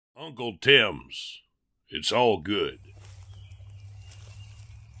Uncle Tim's. It's all good.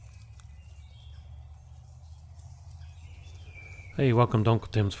 Hey, welcome to Uncle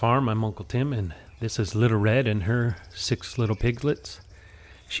Tim's farm. I'm Uncle Tim, and this is Little Red and her 6 little piglets.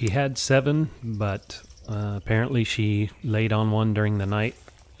 She had 7, but apparently she laid on one during the night.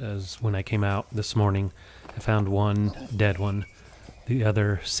 As when I came out this morning, I found one dead one. The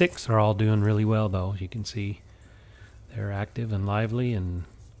other 6 are all doing really well, though. You can see they're active and lively and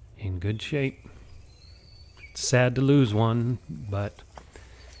in good shape. It's sad to lose one, but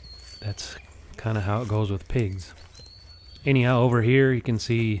that's kind of how it goes with pigs. Anyhow, over here you can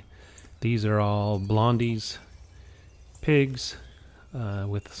see these are all Blondie's pigs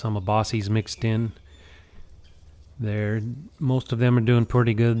with some of Bossy's mixed in. Most of them are doing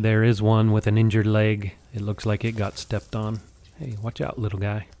pretty good. There is one with an injured leg. It looks like it got stepped on. Hey, watch out, little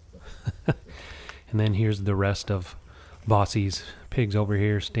guy. And then here's the rest of Bossy's pigs over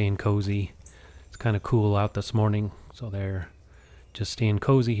here staying cozy. It's kind of cool out this morning, so they're just staying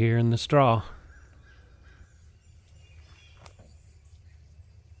cozy here in the straw.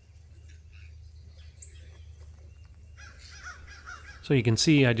 So you can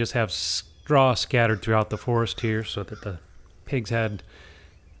see I just have straw scattered throughout the forest here so that the pigs had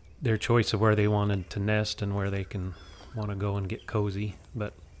their choice of where they wanted to nest and where they can want to go and get cozy.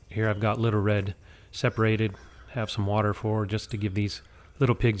 But here I've got Little Red separated, have some water for, just to give these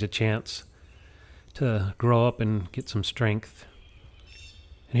little pigs a chance to grow up and get some strength.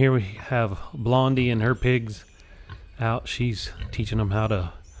 And here we have Blondie and her pigs out. She's teaching them how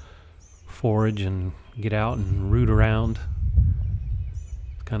to forage and get out and root around.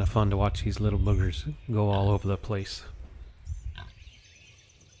 Kind of fun to watch these little boogers go all over the place.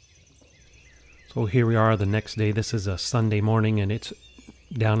 So here we are the next day. This is a Sunday morning and it's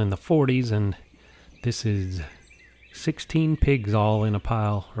down in the 40s, and this is 16 pigs all in a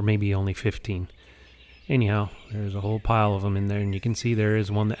pile, or maybe only 15. Anyhow, there's a whole pile of them in there, and you can see there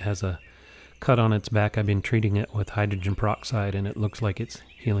is one that has a cut on its back. I've been treating it with hydrogen peroxide and it looks like it's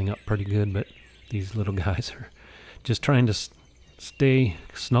healing up pretty good, but these little guys are just trying to stay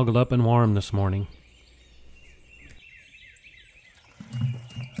snuggled up and warm this morning.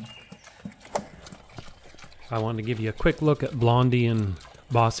 I wanted to give you a quick look at Blondie and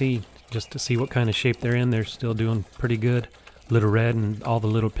Bossy just to see what kind of shape they're in. They're still doing pretty good. Little Red and all the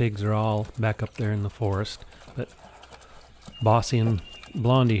little pigs are all back up there in the forest, but Bossy and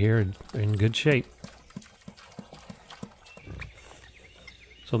Blondie here are in good shape.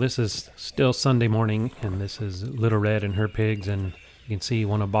 So this is still Sunday morning, and this is Little Red and her pigs, and you can see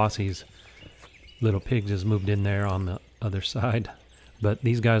one of Bossy's little pigs has moved in there on the other side. But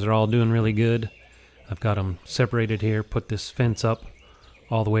these guys are all doing really good. I've got them separated here, put this fence up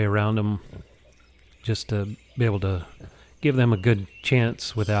all the way around them just to be able to give them a good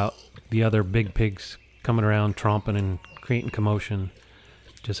chance without the other big pigs coming around tromping and creating commotion.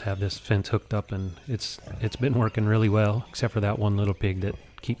 Just have this fence hooked up, and it's been working really well, except for that one little pig that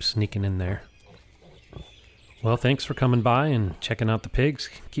keeps sneaking in there. Well, thanks for coming by and checking out the pigs.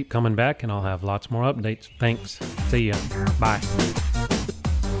 Keep coming back and I'll have lots more updates. Thanks. See ya. Bye.